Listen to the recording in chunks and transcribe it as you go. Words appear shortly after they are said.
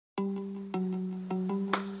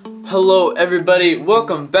Hello everybody,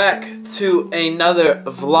 welcome back to another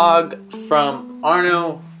vlog from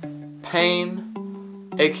Arno Payne,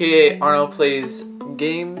 aka Arno Plays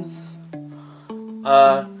Games.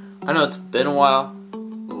 I know it's been a while,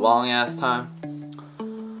 long ass time.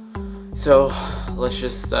 So let's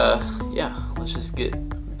just let's just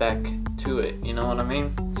get back to it, you know what I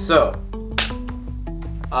mean? So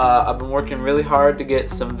I've been working really hard to get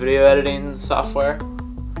some video editing software.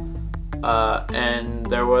 And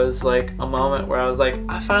there was like a moment where I was like,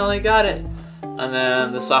 I finally got it. And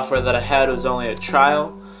then the software that I had was only a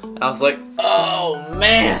trial, and I was like, oh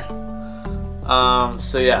man.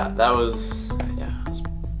 So yeah, that was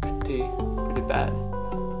pretty bad.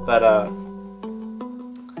 But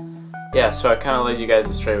yeah, so I kind of led you guys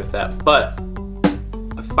astray with that. But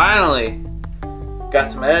I finally got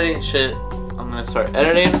some editing shit. I'm gonna start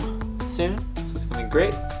editing soon, so it's gonna be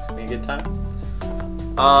great. It's gonna be a good time.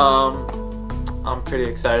 I'm pretty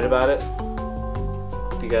excited about it.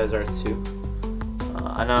 Hope you guys are too.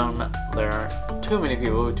 I know there aren't too many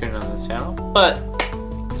people who tune in on this channel, but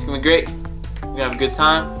it's gonna be great. We're gonna have a good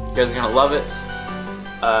time. You guys are gonna love it.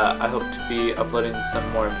 I hope to be uploading some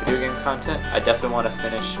more video game content. I definitely want to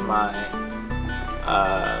finish my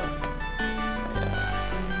what's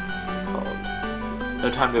it called? No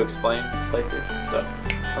Time to Explain playthrough. So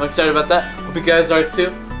I'm excited about that. Hope you guys are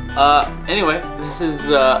too. Anyway, this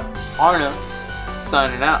is Arno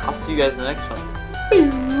signing out. I'll see you guys in the next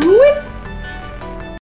one.